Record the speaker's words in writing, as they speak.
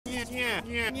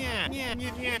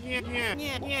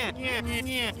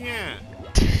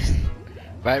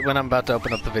Right when I'm about to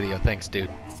open up the video. Thanks, dude.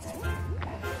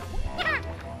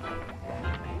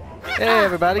 Hey,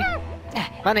 everybody.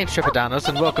 My name's Trepidanos,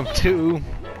 and welcome to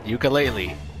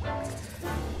Yooka-Laylee.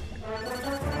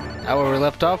 Now where we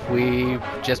left off, we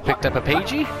just picked up a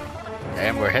pagey,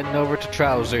 and we're heading over to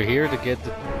Trouser here to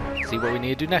see what we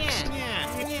need to do next.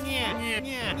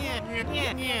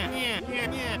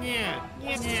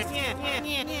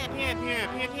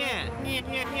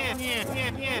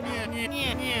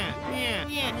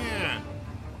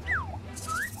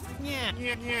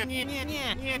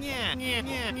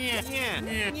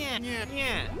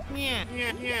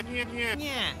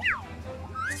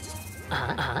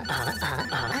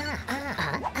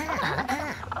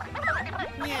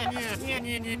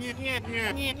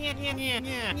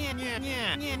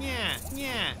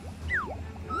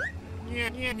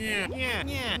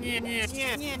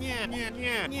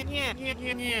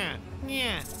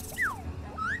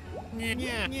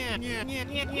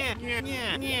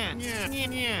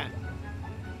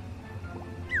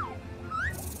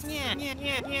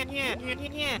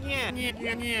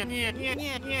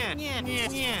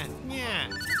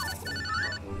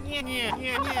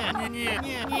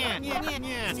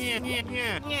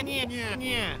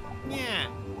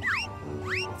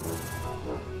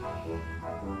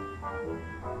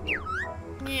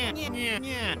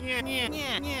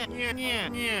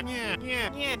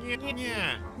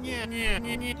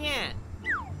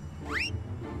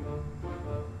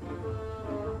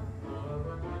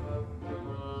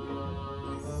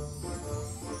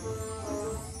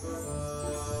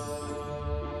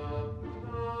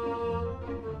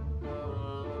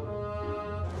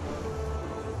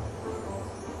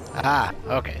 Ah,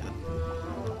 okay.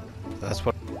 That's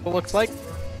what it looks like.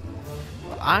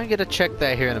 I'm gonna check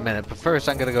that here in a minute, but first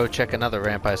I'm gonna go check another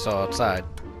ramp I saw outside.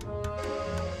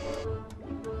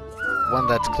 One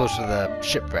that's closer to the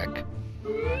shipwreck,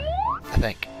 I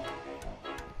think.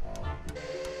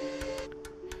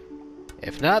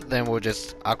 If not, then we'll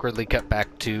just awkwardly cut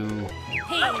back to...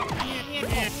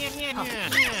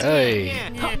 Hey!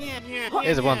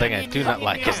 Here's the one thing I do not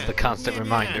like, is the constant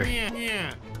reminder.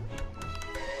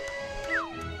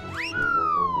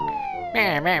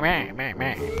 Meh, meh, meh, meh,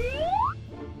 meh.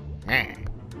 Meh.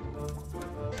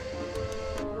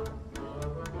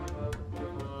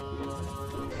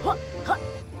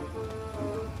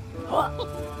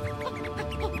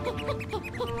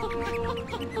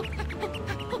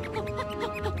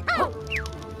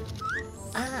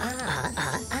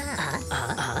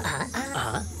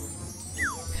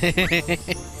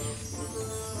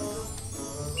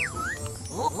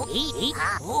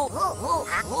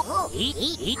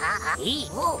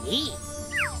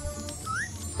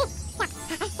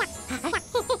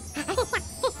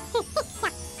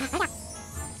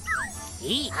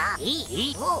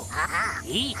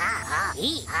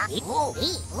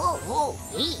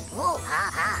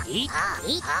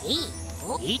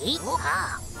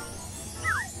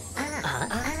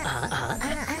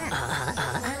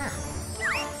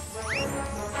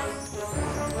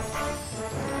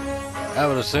 I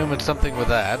would assume it's something with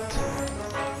that.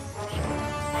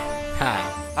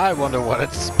 Ha! I wonder what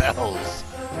it spells.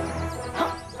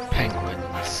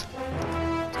 Penguins.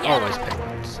 Always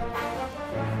penguins.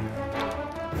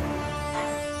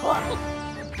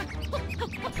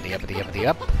 Uppity uppity uppity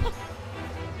up.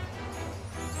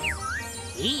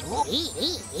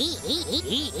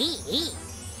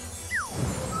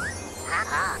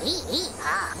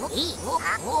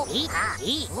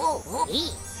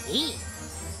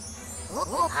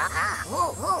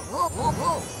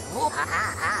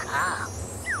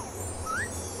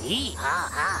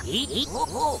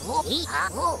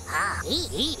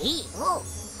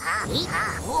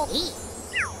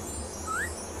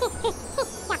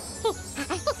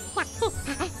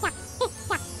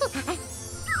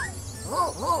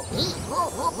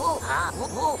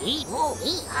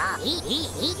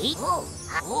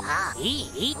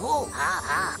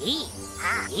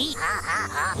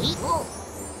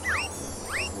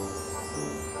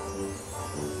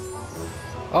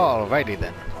 Alrighty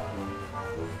then.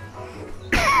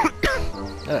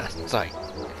 Sorry.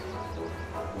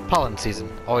 Pollen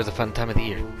season, always a fun time of the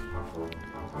year.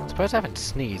 I'm surprised I haven't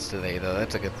sneezed today, though.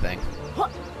 That's a good thing.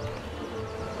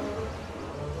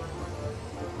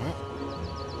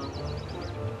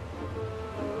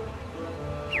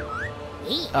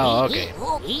 Oh, okay.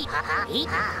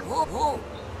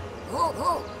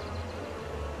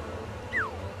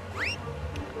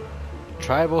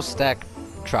 Tribalstack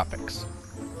Tropics.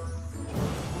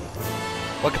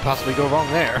 What could possibly go wrong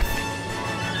there?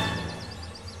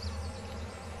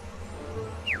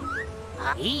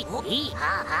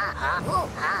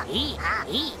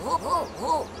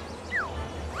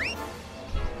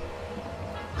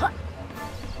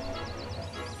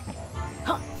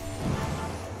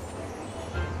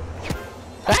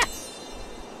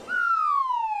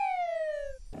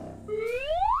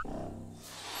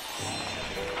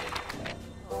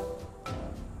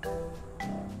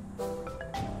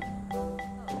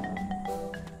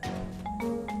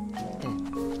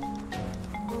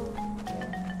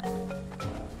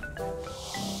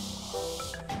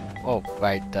 Oh,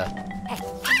 right.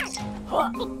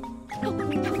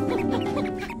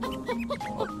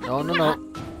 Oh, no, no, no.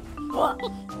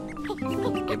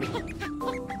 Give me.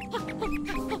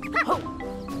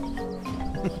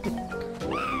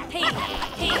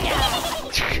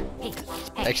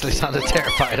 Actually sounded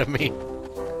terrified of me.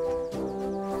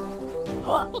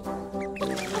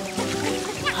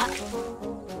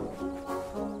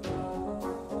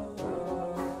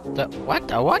 The what?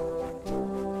 The what?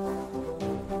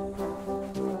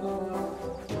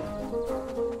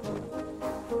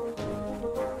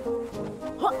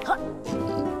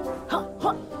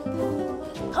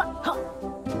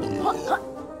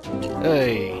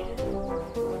 Hey.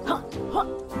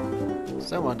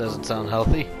 Someone doesn't sound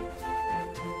healthy.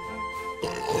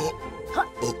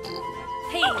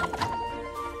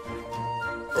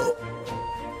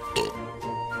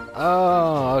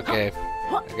 Oh, okay.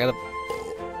 I gotta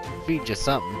feed you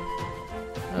something.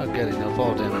 Oh, good, no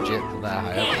fall damage yet from that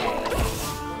high up.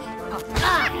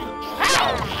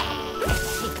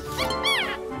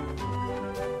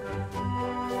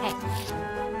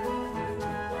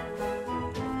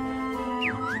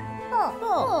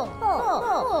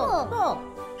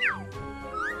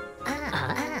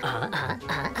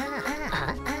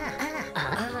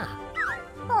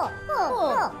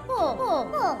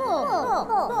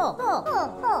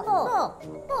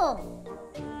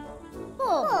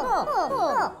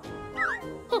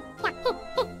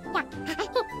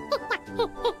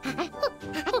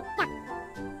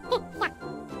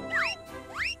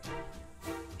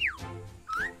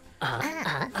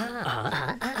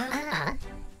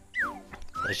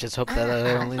 Let's just hope that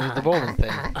I only need the bowling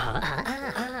thing.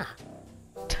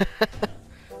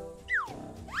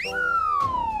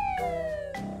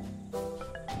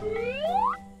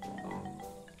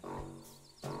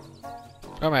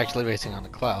 I'm actually racing on a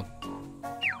cloud.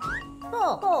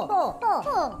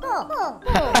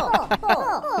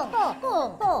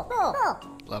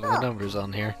 Love the numbers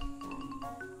on here.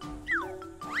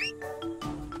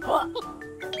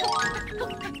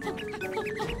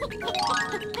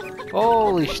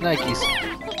 Holy shnikes.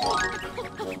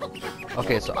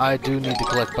 Okay, so I do need to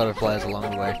collect butterflies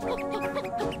along the way.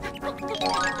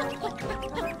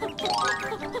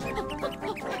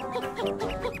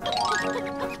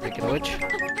 Speaking of which,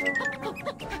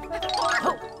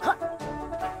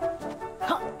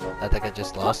 I think I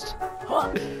just lost.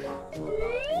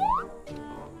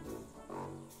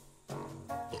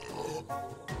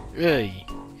 Hey.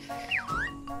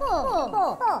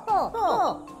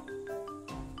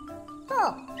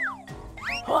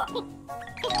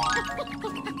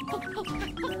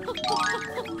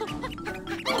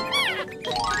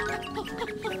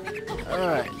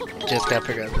 Alright, just gotta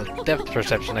figure out the depth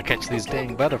perception to catch these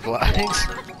dang butterflies.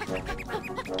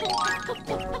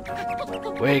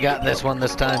 We got this one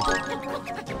this time.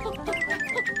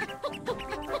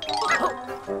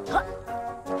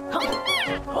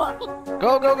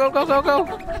 Go, go, go, go, go, go!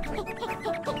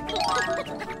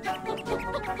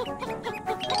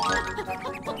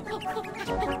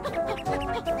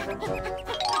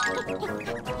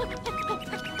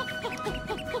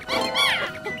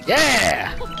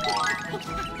 Yeah!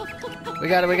 We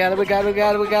got it, we got it, we got it, we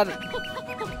got it, we got it.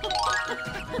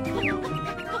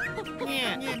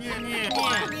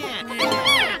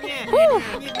 Woo!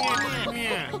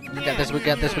 We got this, we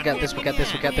got this, we got this, we got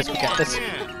this, we got this, we got this.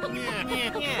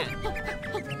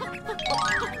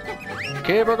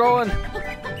 Okay, we're going.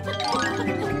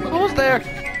 Almost there.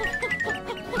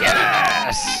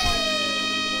 Yes!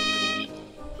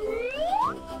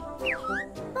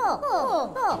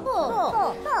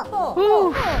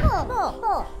 Woo!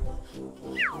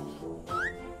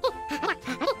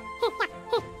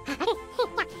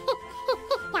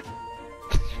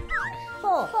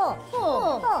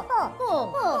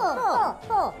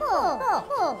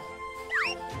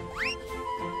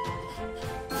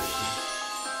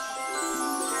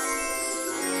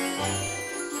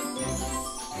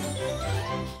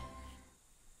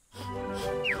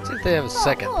 See if they have a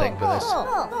second thing for this.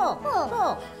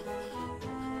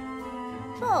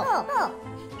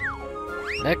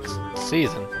 Next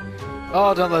season.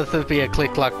 Oh, don't let this be a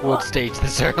click-clock wood stage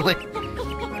this early.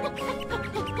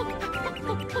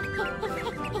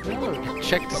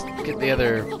 check to get the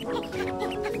other...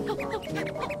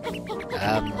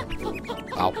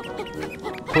 oh.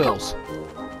 Quills.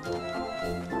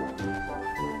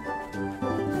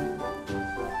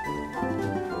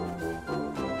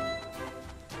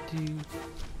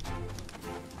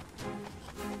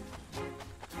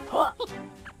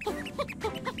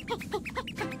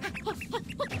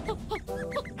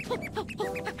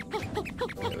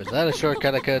 Was that a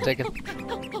shortcut I could have taken?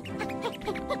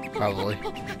 Probably.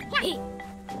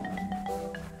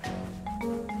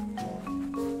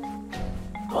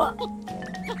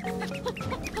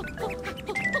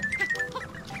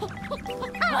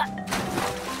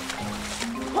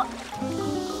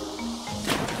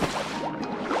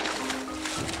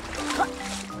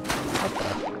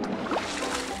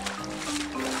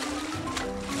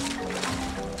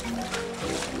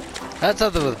 That's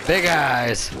something with big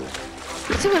eyes.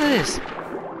 Let's see what it is.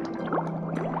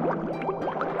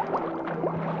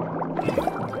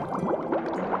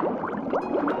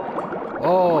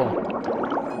 Oh.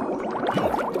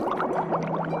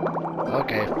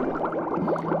 Okay.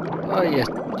 Oh yeah,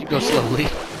 you go slowly.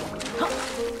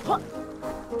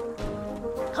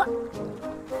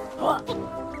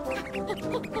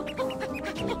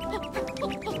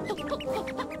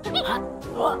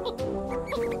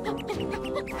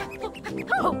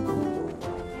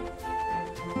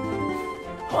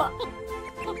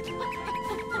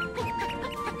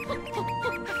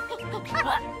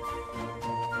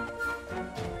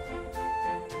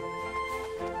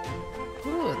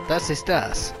 That's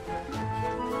estás.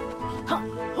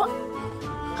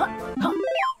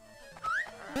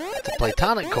 It's a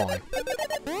platonic coin.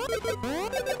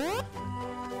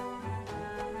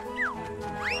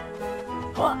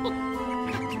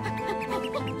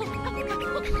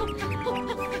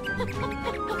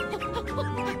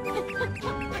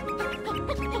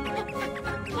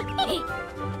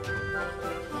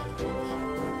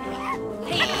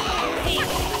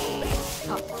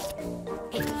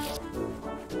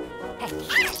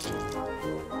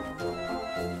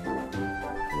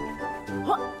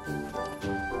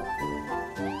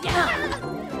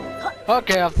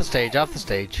 Okay, off the stage, off the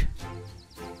stage.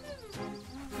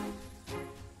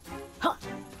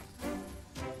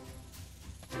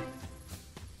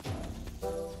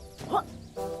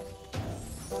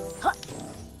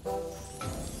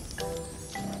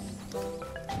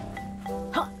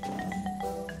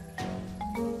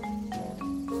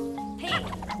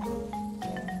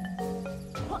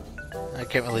 I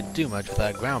can't really do much with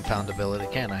that ground pound ability,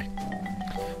 can I?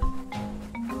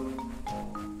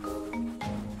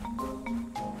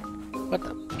 What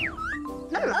the?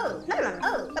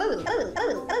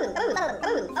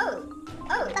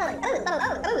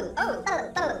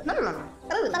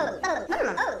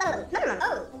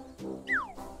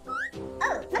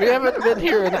 We haven't been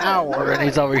here an hour and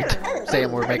he's already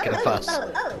saying we're making a fuss.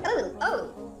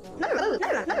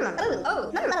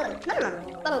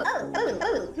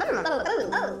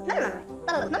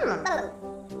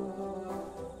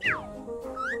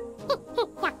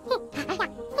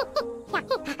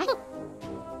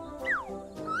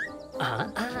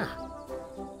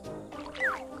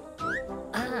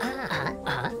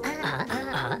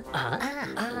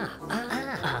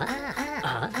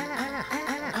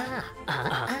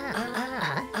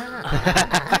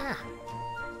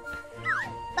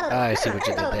 I see what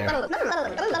you did there.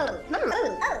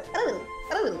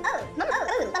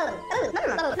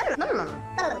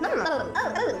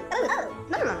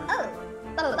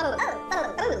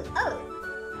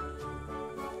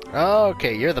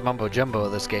 Okay, you're the mumbo jumbo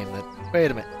of this game then. Wait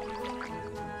a minute.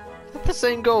 Is that the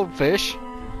same goldfish?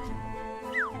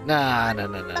 Nah, no,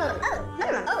 no, no, no.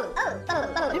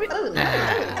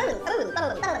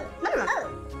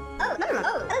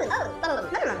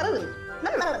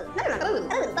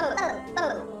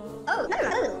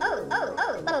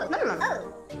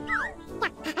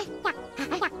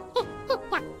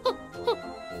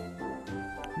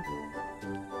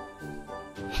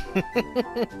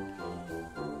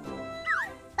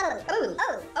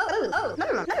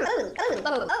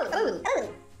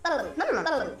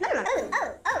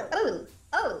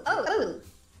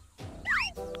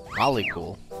 Molly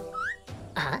cool.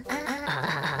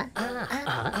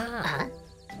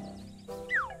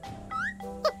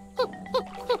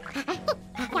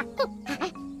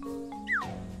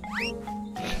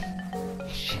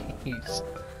 Jeez.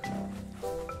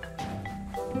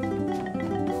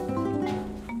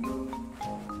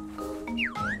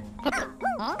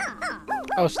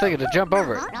 I was thinking to jump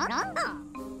over it.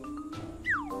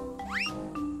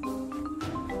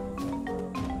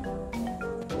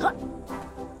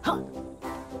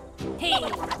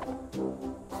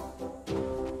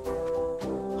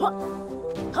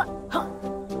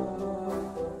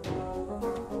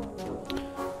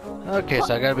 Okay,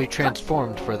 so I gotta be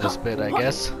transformed for this bit, I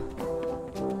guess.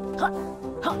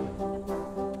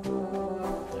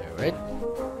 Alright.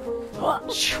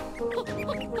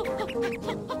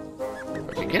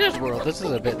 For beginner's world, this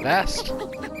is a bit vast.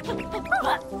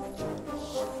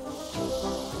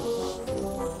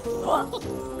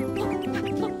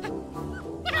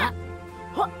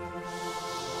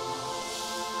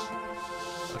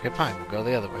 Okay, fine, we'll go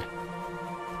the other way.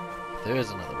 There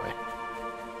is another way.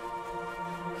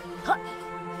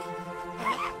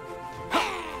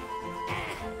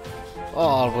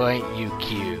 Oh, ain't you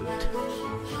cute?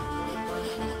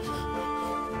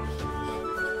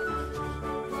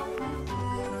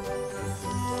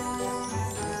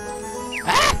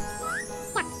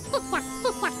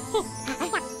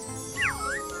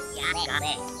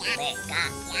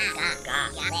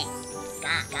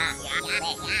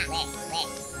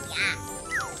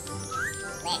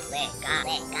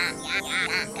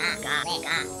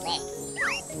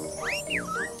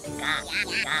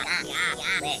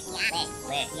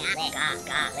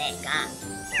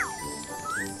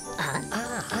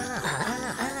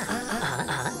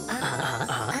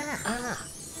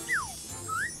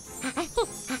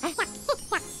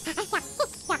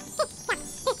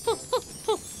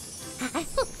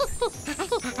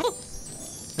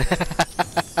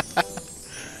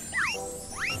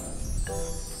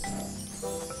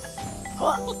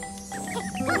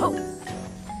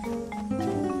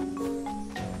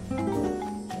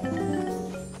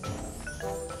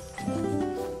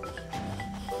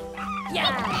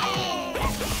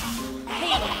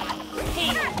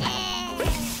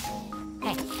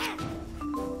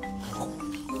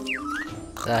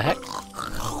 The heck?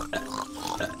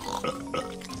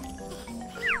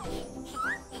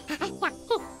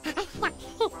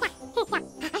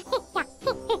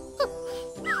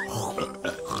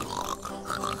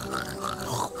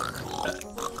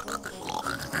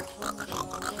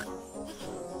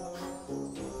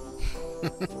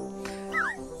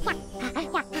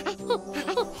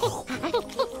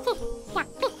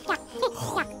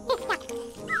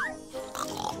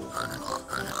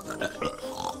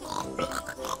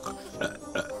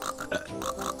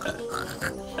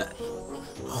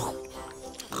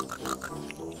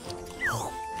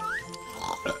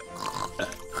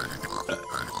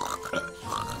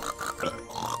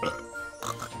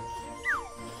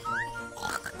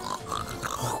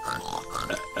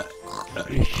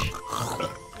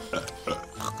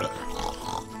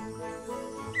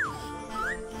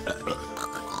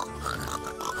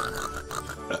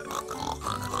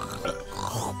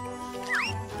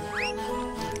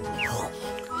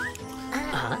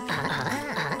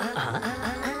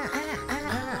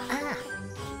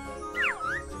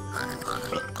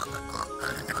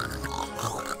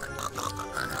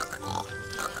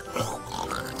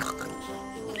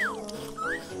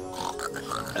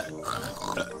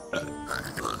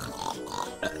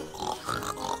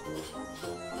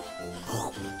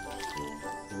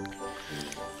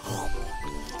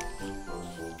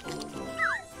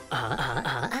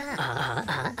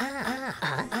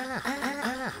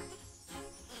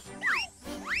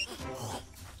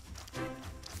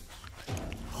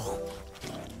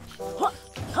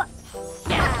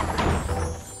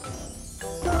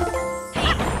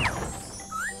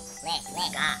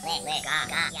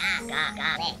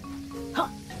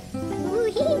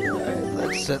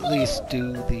 Let's at least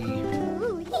do the...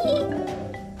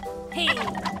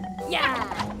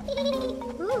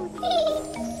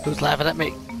 Who's laughing at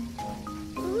me?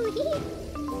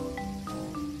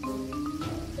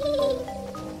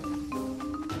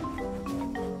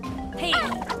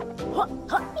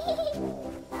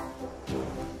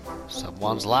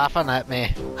 Someone's laughing at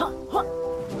me.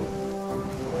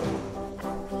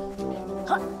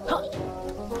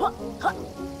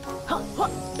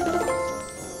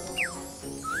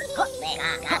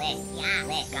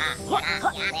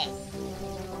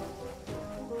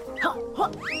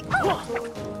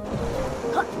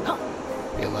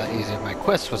 Be a lot easier if my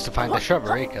quest was to find the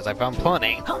shrubbery, because I found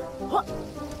plenty.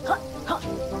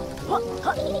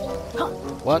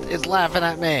 What is laughing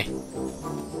at me?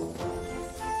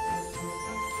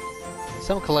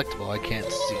 Some collectible I can't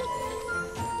see.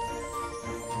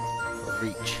 Or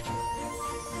reach.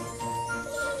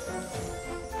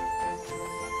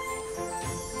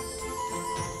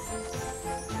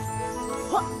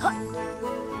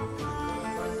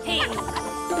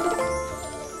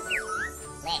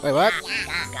 Wait, what?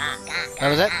 That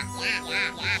was it?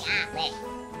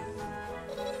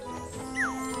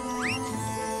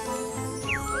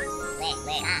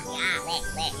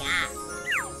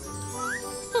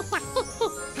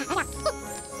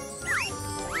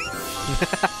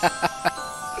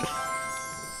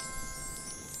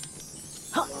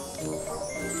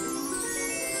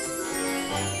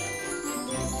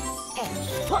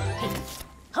 Oh,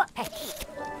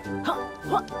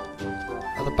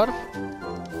 the butterfly.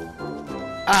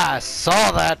 Ah, I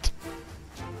saw that!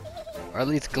 Or at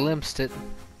least glimpsed it.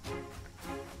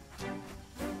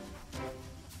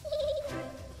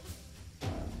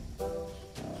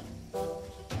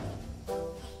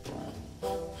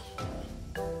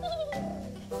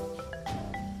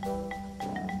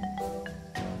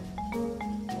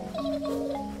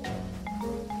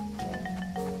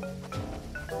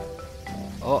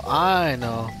 Oh, I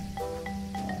know.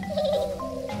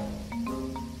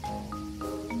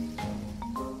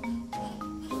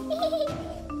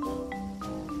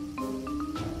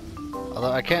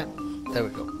 Although I can't. There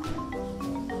we go.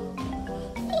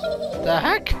 The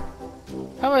heck?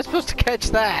 How am I supposed to catch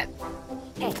that?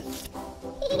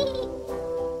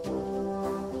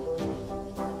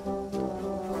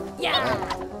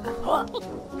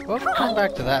 We'll come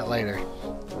back to that later.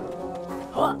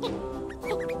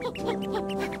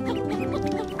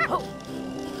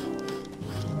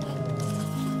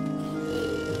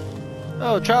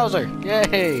 Oh, trouser!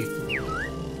 Yay!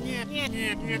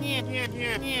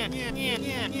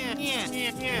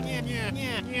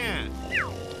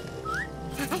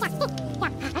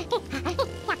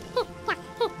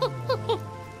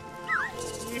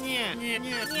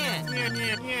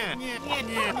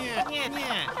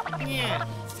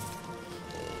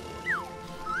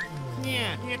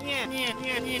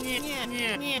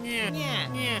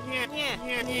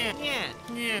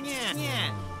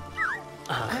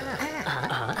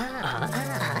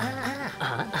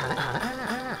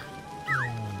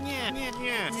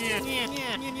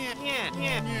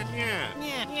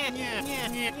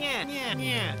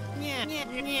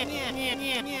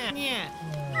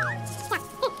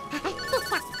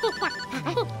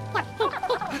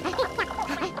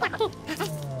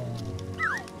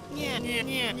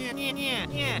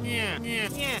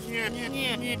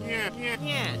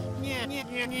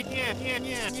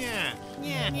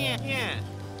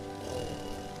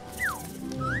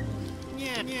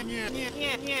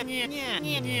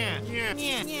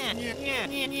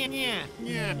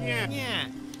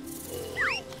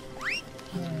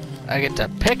 I get to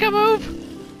pick a move?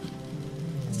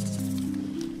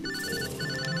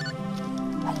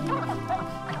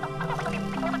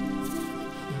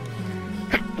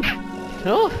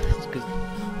 Oh, it's good.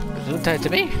 Good time to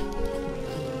me.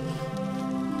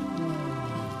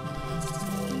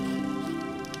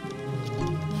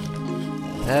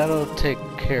 That'll take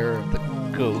care of the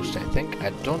ghost, I think. I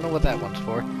don't know what that one's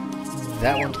for.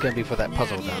 That one's gonna be for that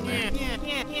puzzle down there.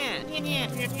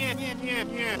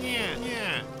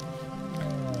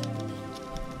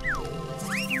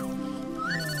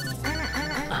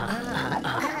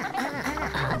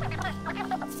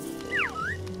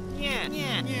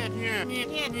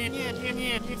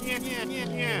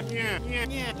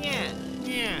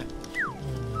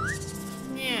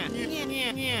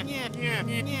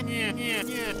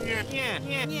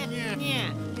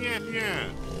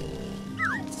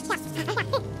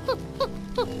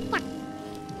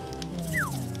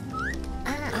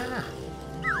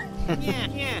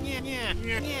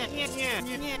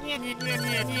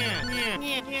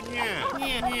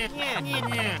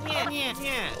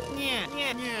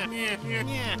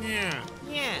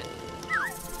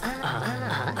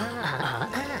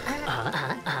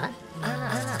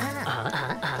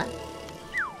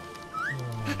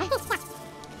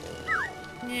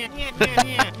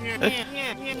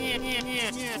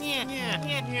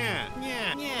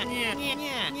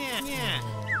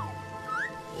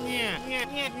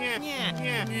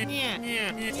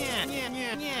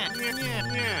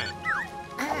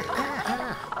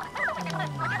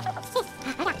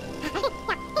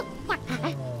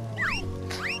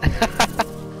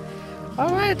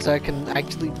 Alright, so I can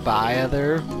actually buy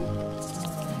other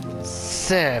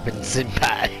Seven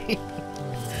Senpai.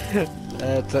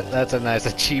 That's a nice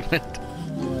achievement.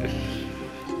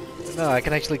 No, I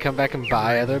can actually come back and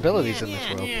buy other abilities in this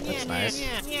world. That's nice.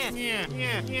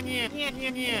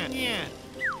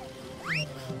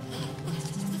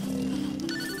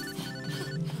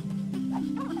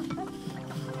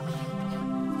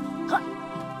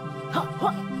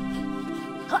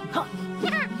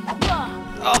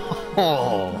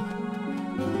 Oh!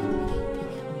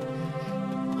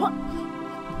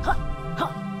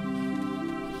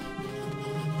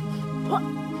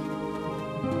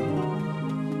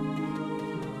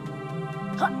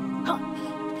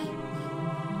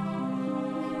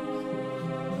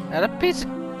 And a piece of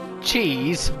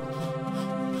cheese.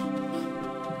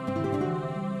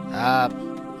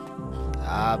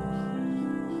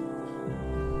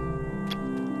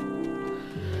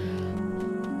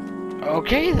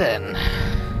 Okay then.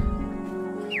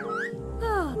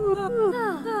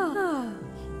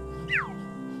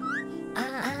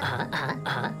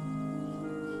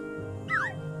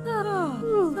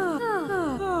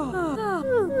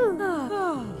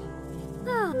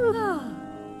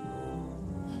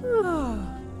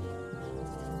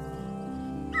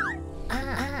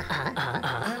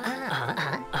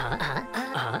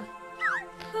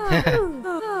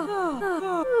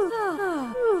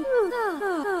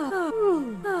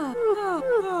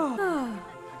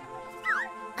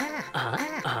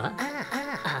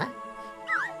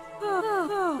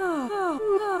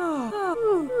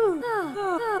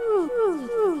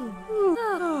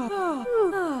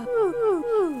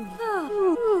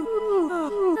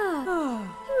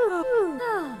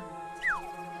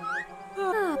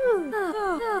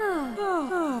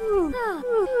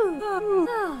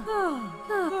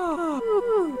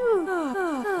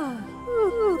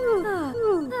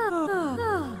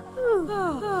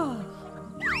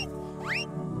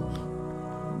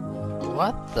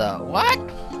 What the what?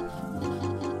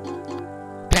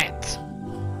 Pants.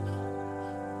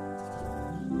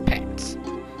 Pants.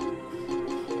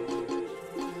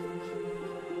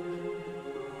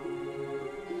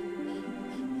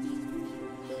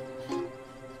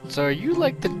 So are you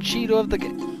like the Cheeto of the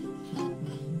game?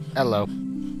 Hello.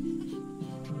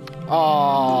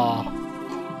 Oh.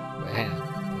 Wait, hang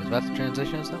on. Was about to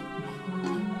transition or something?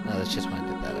 No, that's just when I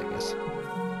did that, I guess.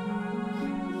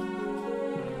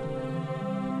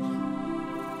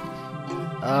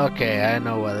 Okay, I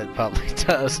know what it probably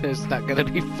does. It's not gonna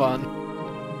be fun.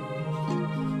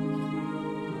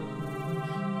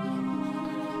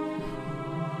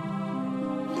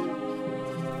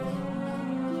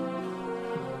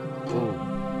 Ooh.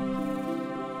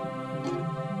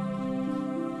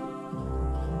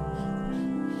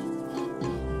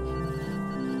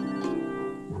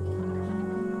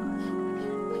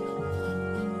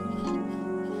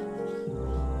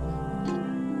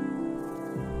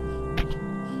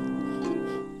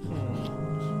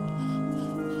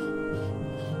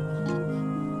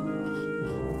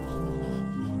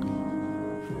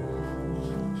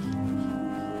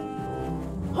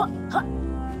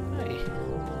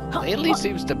 Laylee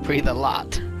seems to breathe a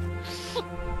lot.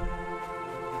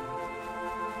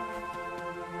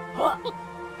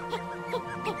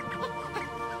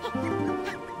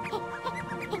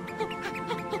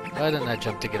 Why didn't I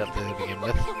jump to get up there to begin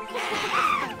with?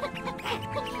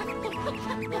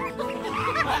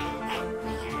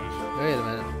 Wait a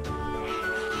minute.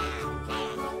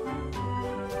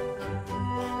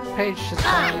 Page just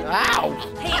finally— Ow!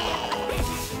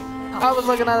 I was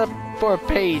looking at for a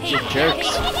page, you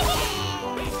jerks.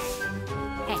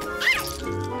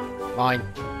 Mine.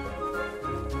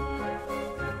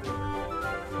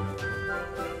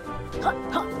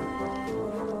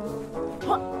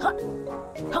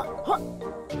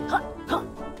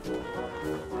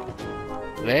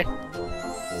 Eh?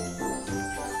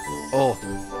 Oh.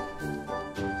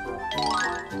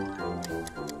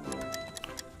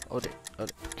 Oh dear. Oh dear.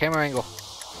 Camera angle.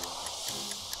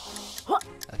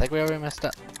 I think we already messed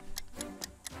up.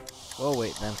 We'll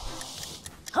wait then.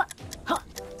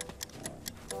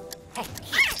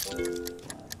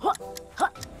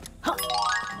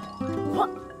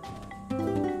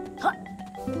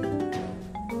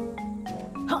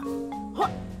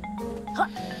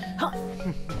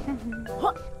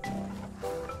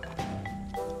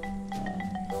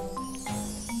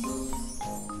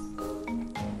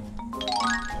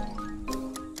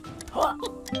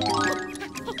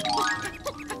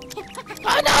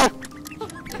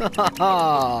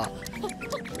 Ah,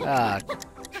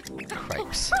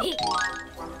 cripes.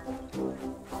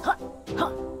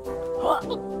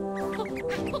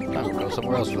 I'll go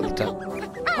somewhere else for the time.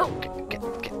 Get.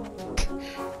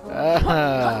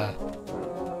 I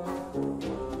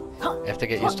have to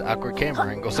get used to awkward camera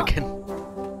angles again.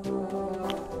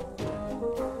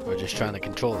 We're just trying to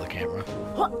control the camera.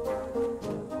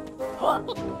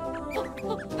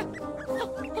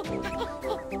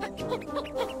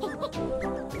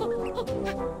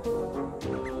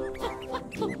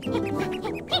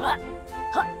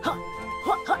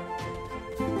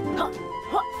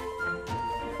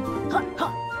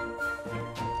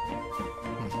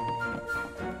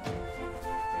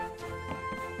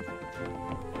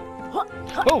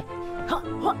 Oh!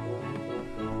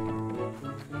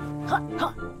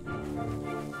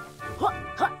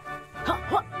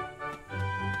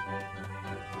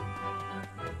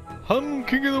 I'm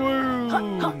king of the world!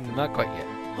 Not quite yet.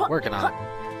 Working on it.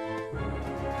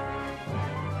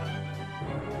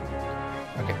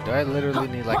 Okay, do I literally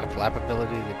need like a flap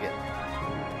ability to get...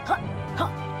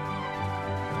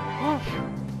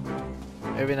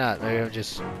 Maybe not. Maybe I'm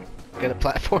just good at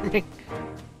platforming.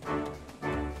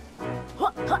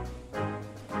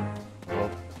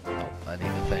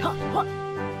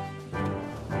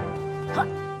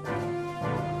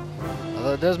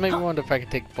 Although it does make me wonder if I can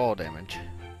take fall damage.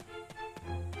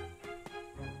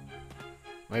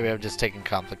 Maybe I'm just taking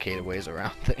complicated ways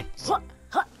around things.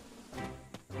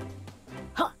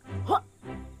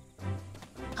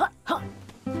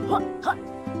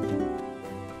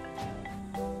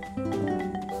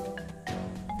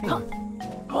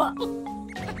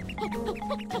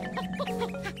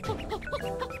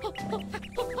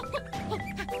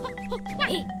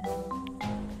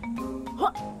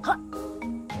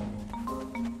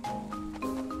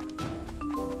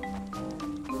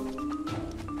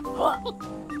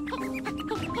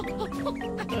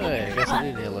 Hey, I guess I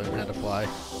need to learn how to fly.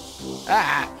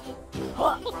 Ah!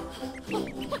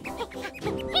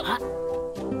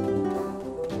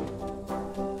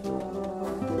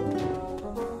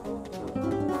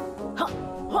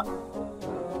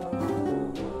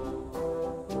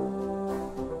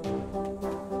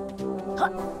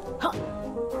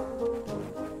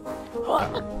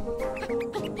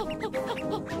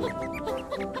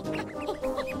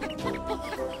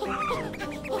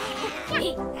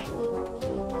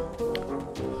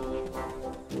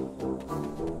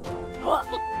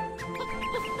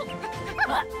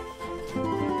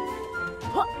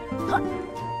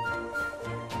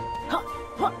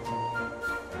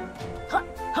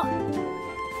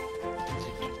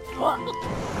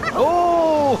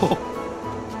 Oh!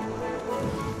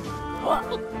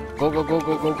 Go, go, go,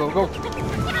 go, go, go, go!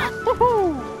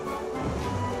 Woohoo!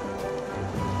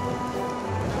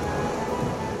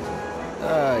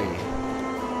 Aye.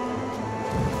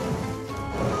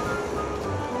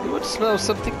 You would smell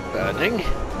something burning.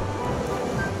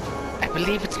 I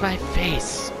believe it's my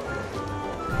face.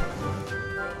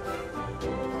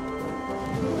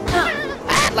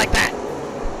 Ah, like that!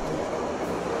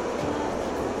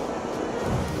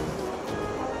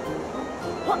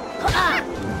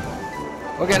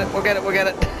 We'll get it, we'll get it, we'll get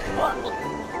it.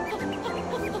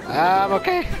 I'm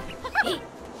okay.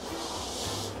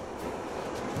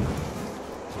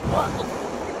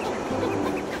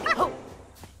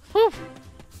 Whew.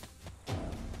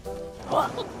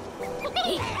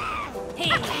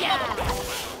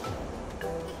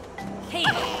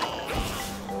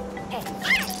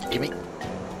 Gimme.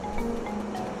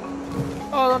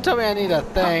 Oh, don't tell me I need a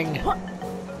thing.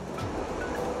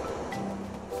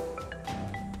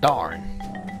 Darn.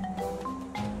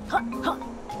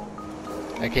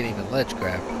 I can't even ledge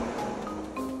grab.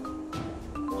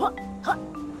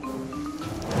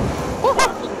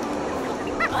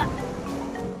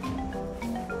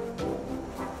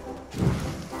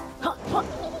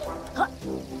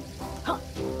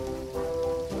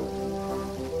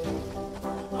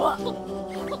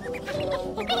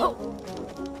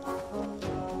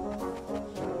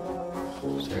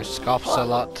 Sir scoffs a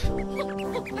lot.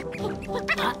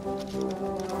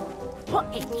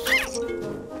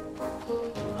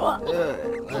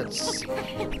 Let's see.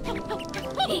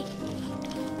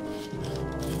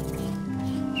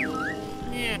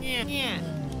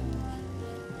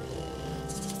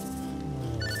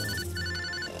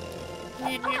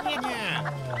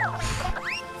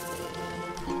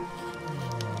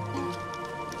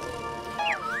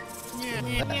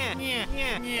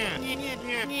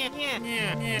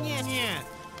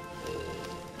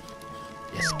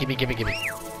 Yes, gimme, gimme, gimme.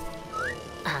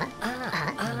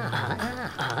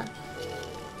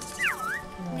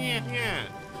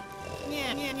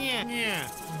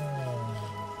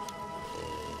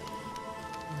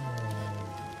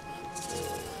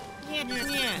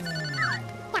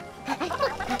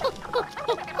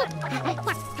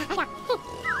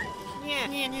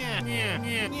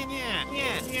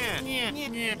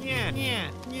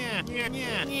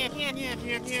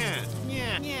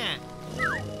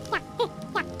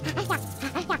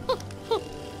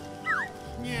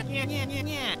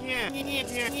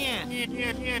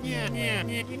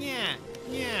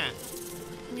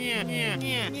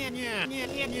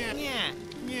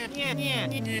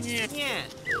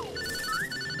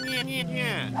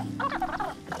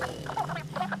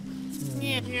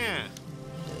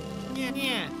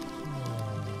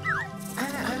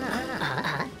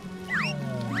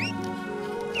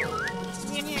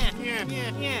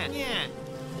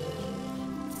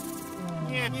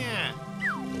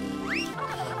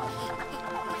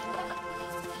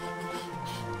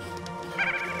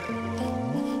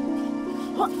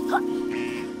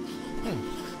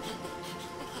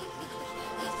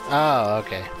 Oh,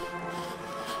 okay.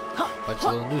 Bunch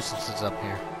of little nuisances up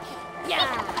here. Yeah.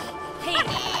 Hey.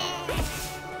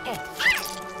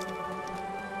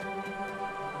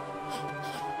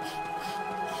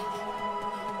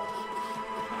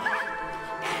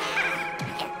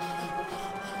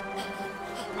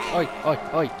 Oi, oi,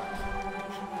 oi.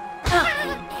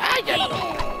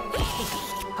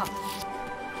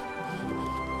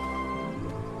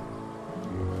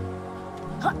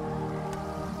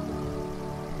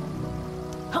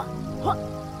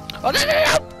 Oh, no, no,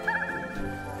 no!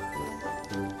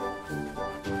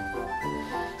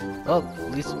 Well,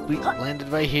 at least we landed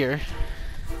right here.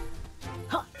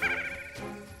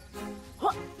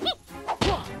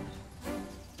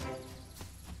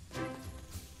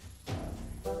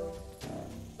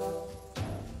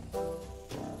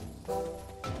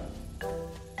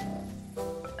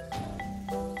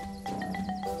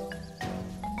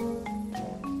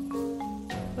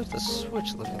 Where's the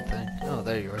switch looking thing? Oh,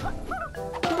 there you are.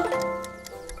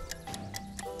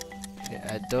 Okay,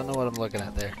 I don't know what I'm looking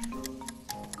at there.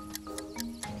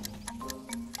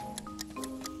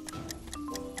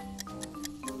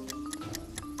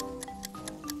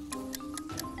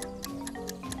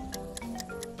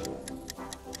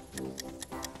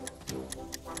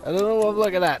 I don't know what I'm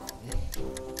looking at.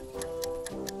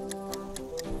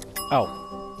 Oh.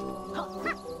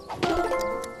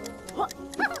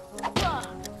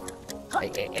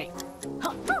 Hey.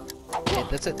 Hey,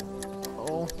 that's it.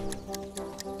 Oh.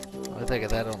 I think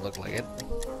that don't look like it.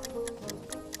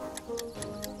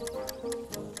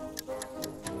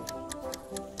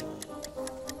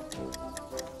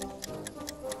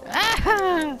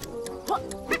 Ah!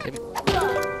 Maybe.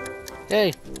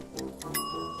 Hey.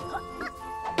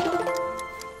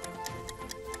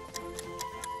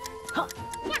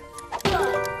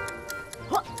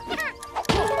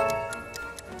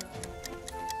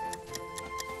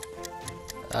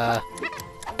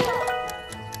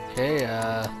 Okay,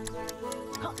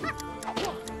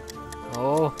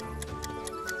 oh.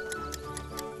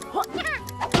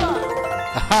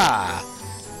 Aha!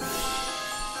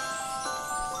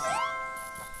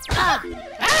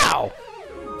 Ow!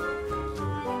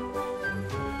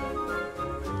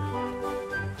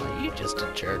 Well, you just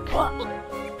a jerk.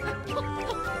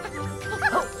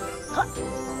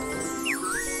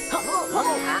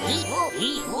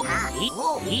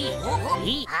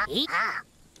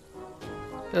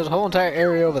 There's a whole entire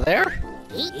area over there?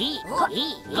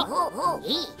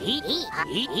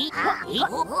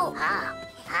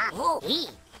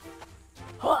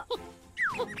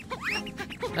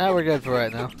 Now we're good for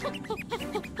right now.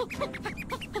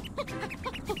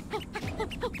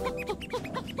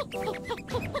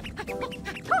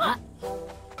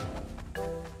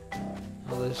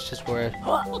 Well, this is just where...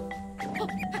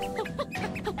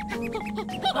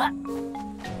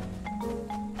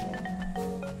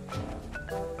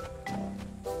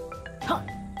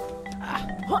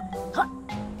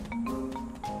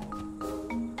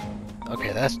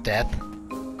 Okay, that's death.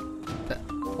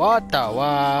 What the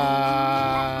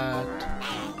what?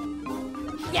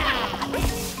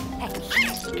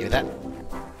 Give me that.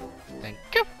 Thank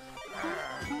you.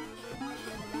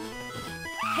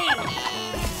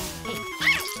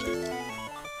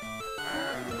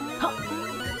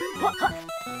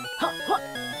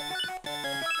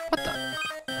 What the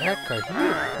heck are you?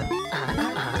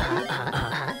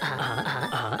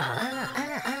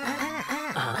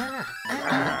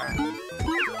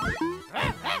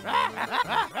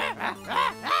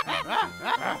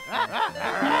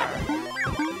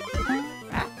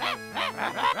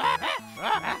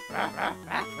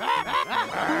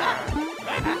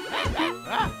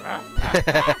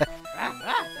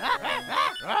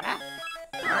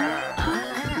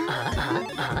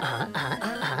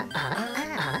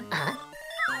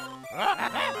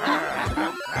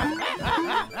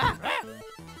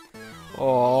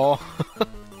 Oh.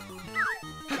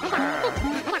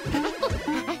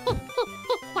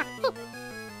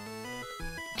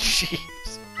 Jeez.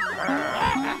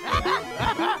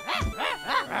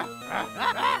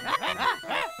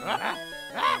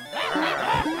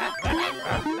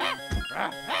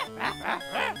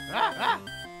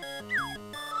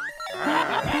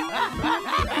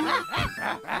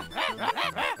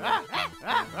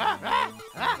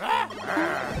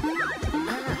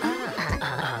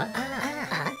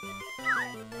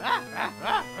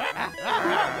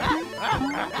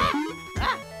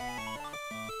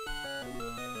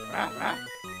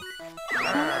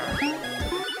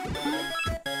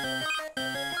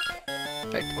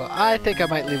 Right, well, I think I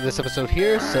might leave this episode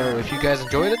here, so if you guys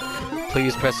enjoyed it,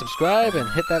 please press subscribe and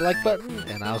hit that like button,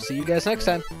 and I'll see you guys next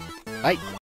time. Bye!